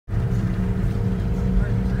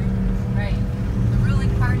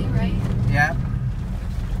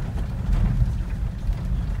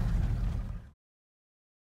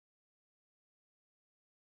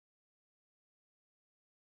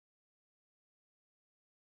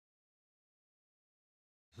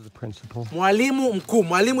The principal. Mwalimu mkuu.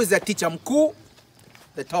 Mwalimu is the teacher mkuu,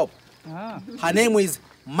 the top. Her name is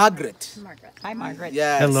Margaret. Hi, Margaret.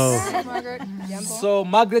 Yes. Hello. Hi, Margaret. So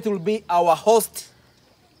Margaret will be our host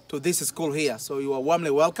to this school here. So you are warmly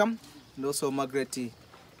welcome. And also Margaret,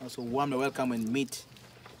 also warmly welcome and meet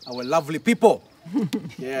our lovely people.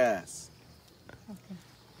 Yes. Okay.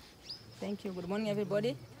 Thank you. Good morning,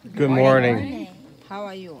 everybody. Good morning. How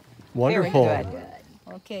are you? Wonderful. Very good.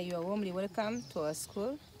 Okay, you are warmly welcome to our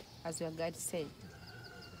school, as your guide said.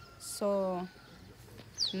 So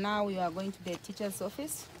now we are going to the teacher's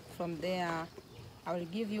office. From there, I will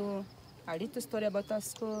give you a little story about our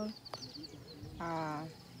school. And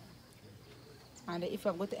if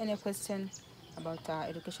you have got any question about our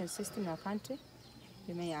education system in our country,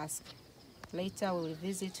 you may ask. Later, we will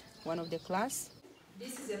visit one of the class.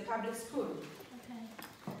 This is a public school. Okay.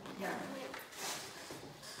 Yeah.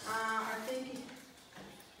 I think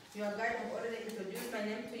your guide have already introduced my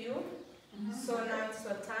name to you. So now it's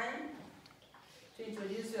your time to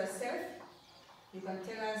introduce yourself. You can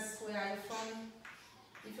tell us where are you from.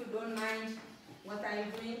 If you don't mind, what are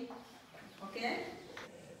you doing? Okay?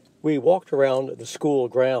 We walked around the school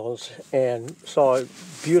grounds and saw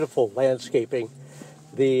beautiful landscaping.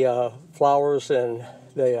 The flowers in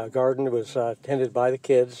the garden was tended by the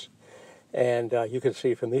kids, and you can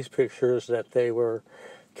see from these pictures that they were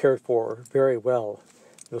cared for very well.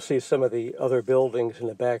 You'll see some of the other buildings in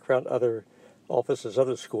the background, other offices of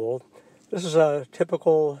the school. This is a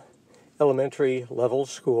typical elementary level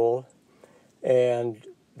school, and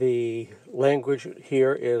the language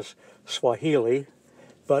here is Swahili,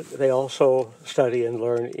 but they also study and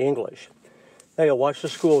learn English. Now you'll watch the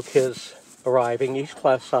school kids arriving. Each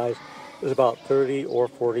class size is about 30 or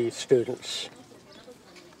 40 students.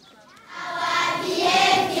 Our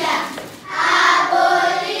behavior,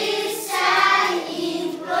 abolition,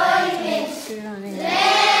 employment.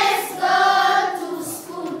 Let's go to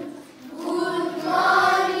school. Good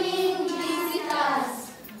morning, visitors.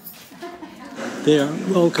 They are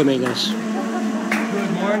welcoming us.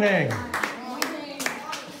 Good morning.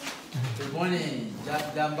 Good morning.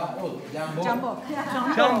 Jambo. Jumbo.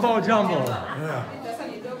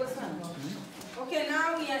 Okay,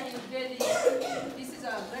 now we are in grade. This is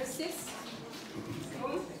our grade 6.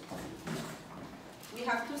 We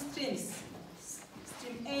have two streams,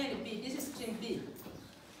 stream A and B. This is stream B.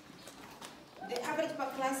 The average per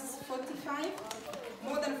class is 45.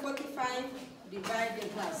 More than 45 divide the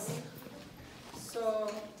class.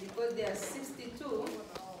 So because there are 62,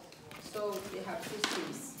 so they have two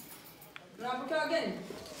streams. Unapokea again?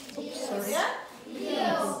 Sorry.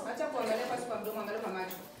 Ndio. Acha kuangalia pasi kwa mdomo, angalia kwa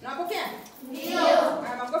macho. Unapokea? Ndio.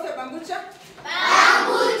 Haya, makofi ya bambucha.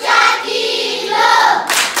 Bambucha kilo.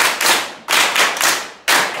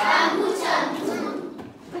 Bambucha mtu.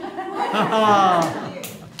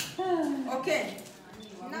 Okay.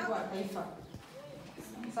 Now wa taifa.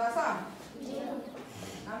 Sawa sawa? Ndio.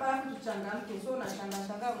 Naomba tuchangamke. So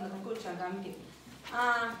unashangaa unatakiwa uchangamke.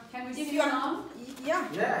 Can we If sing you are, along? yeah.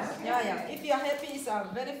 Yes. Yeah. If you are happy, it's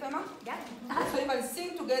very famous. Yeah. So you can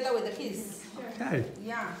sing together with the kids. Okay.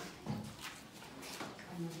 Yeah.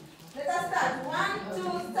 Let us start. 1,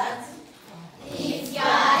 2, start. If you're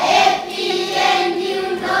happy and you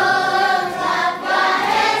know clap your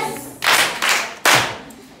hands.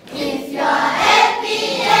 If you're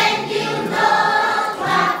happy and you know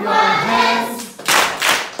clap your hands.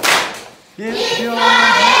 If you're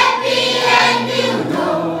happy and you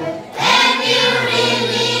know and you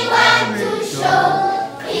really want to show.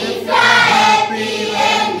 If you're happy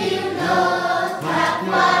and you know clap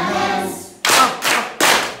your hands.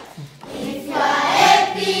 If you're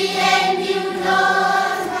happy and you know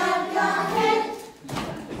clap your hands.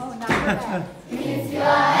 Oh, now we're back. If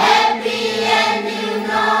you're happy and you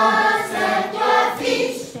know stamp your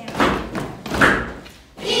feet.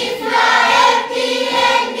 If you're happy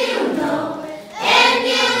and you know and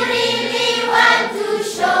you really want to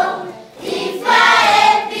show. If you're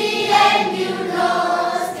happy and you know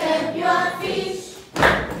stamp your feet.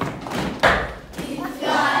 If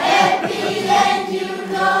you're happy and you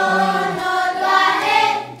know nod your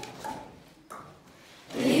head.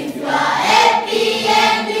 If you're happy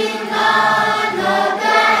and you know nod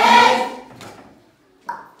your head.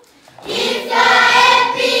 If you're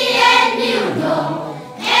happy and you know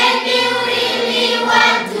and you really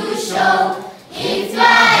want to show. If you're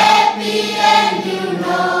happy and you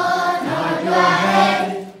know nod your head.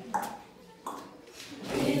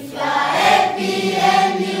 If you're happy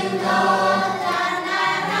and you know turn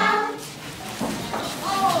around.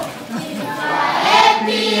 If you're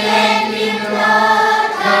happy and you know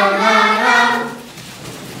turn around.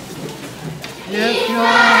 If you're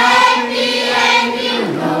happy and you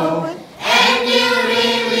know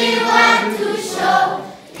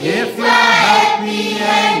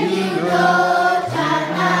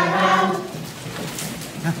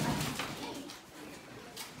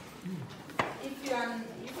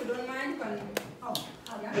if you don't mind,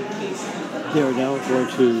 They are now going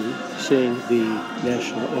to sing the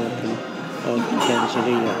national anthem of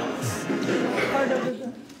Tanzania.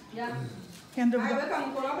 Hand over I the,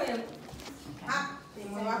 welcome Kurapa.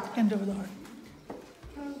 hand over the heart.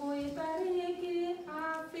 Mungu ibariki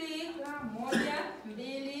Afrika, moja,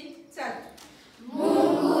 mbili, tatu.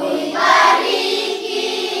 Mungu ibariki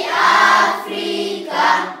Afrika,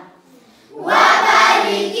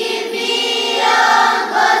 wabariki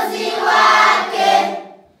viongozi wake,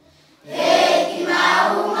 hekima,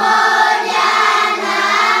 umoja na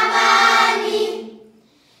amani.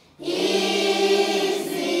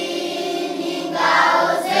 Hizi ni ngao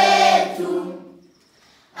zetu,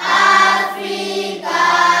 Afrika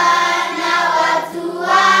na watu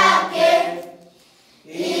wake.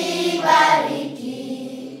 Ibariki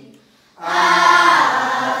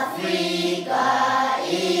Afrika,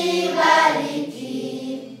 ibariki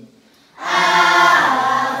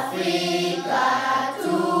Afrika,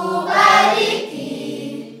 tubariki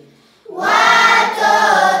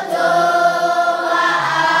watoto wa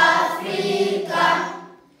Afrika.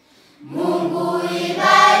 Mungu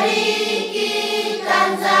ibariki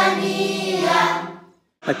Tanzania.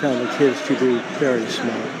 I found the kids to be very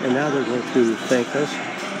smart, and now they're going to thank us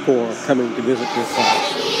for coming to visit their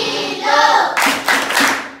class.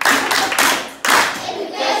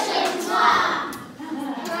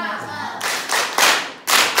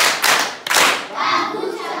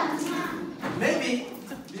 Maybe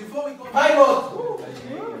before we go, pilot,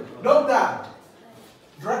 doctor,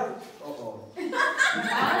 driver.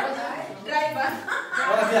 Driver.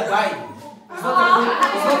 Wanna be a guide? It's not a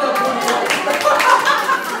good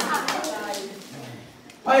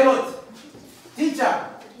pilot, teacher,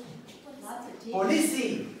 police.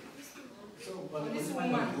 Polisi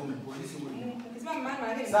woman. Isema mama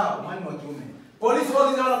wake. Sawa, mwani wa kiume. Polisi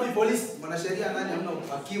wote wanataka be police. Mwanasheria nani hamna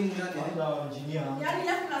hakimu nani? Yaani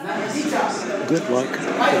yapo na Teacher. Good luck.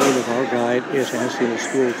 The name of our guide is asking the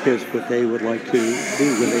school kids what they would like to be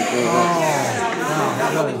when they grow up.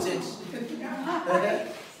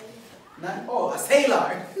 Oh, a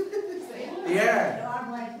sailor. Yeah.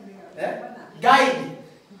 Guide.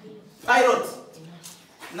 Pilot.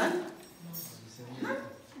 None?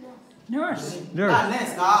 Nurse. Ah,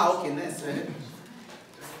 nurse. Ah, okay, nurse.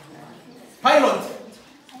 Pilot.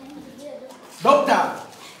 Doctor.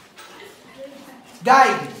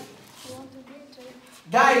 Guide.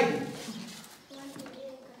 Guide.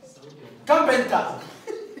 Carpenter.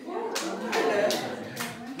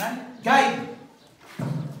 None? Guide.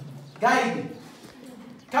 Guide.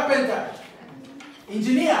 Carpenter.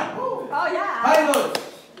 Engineer. Oh, yeah. Pilot.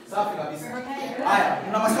 Safi kabisa. Haya,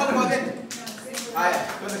 una maswali kwa gani? Haya,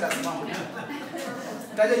 twende kazi mama.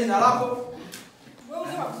 Taja jina lako. wewe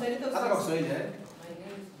unasema Kiswahili tu. Hata kwa Kiswahili eh.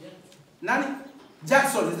 Nani?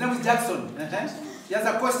 Jackson. His name is Jackson. He has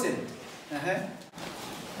a question.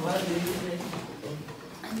 What do you like?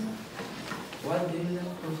 What do you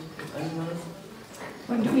like for animals?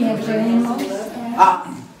 What do we have for animals? Ah,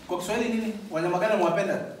 kwa Kiswahili nini? Wanyama gani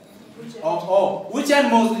mwapenda? Oh, which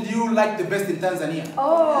animals do you like the best in Tanzania?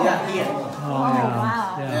 Oh. Yeah, here. Oh,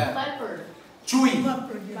 wow. Yeah. Chui.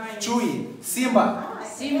 Chui. Simba.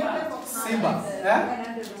 Simba. Eh?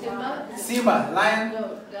 Simba. Lion.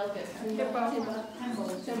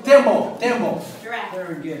 Tembo.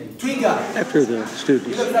 Twiga. After the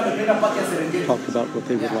students Ile vile amependa paki ya Serengeti. talked about what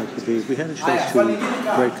they would like to be, we had a chance to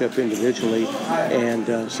break up individually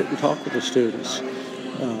and sit and talk with the students,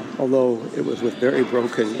 although it was with very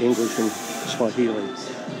broken English and Swahili.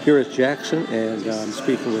 Here is Jackson, and I'm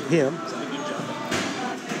speaking with him.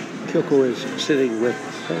 Kyoko is sitting with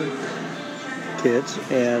her kids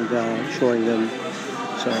and showing them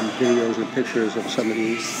some videos and pictures of some of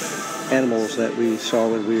these animals that we saw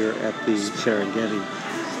when we were at the Serengeti.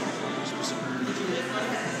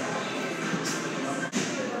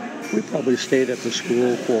 We probably stayed at the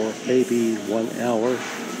school for maybe 1 hour,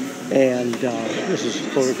 and this is a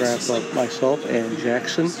photograph of myself and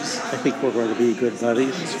Jackson. I think we're going to be good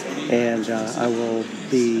buddies, and I will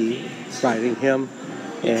be writing him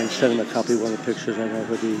and send him a copy of one of the pictures I know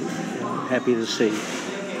he'll be happy to see.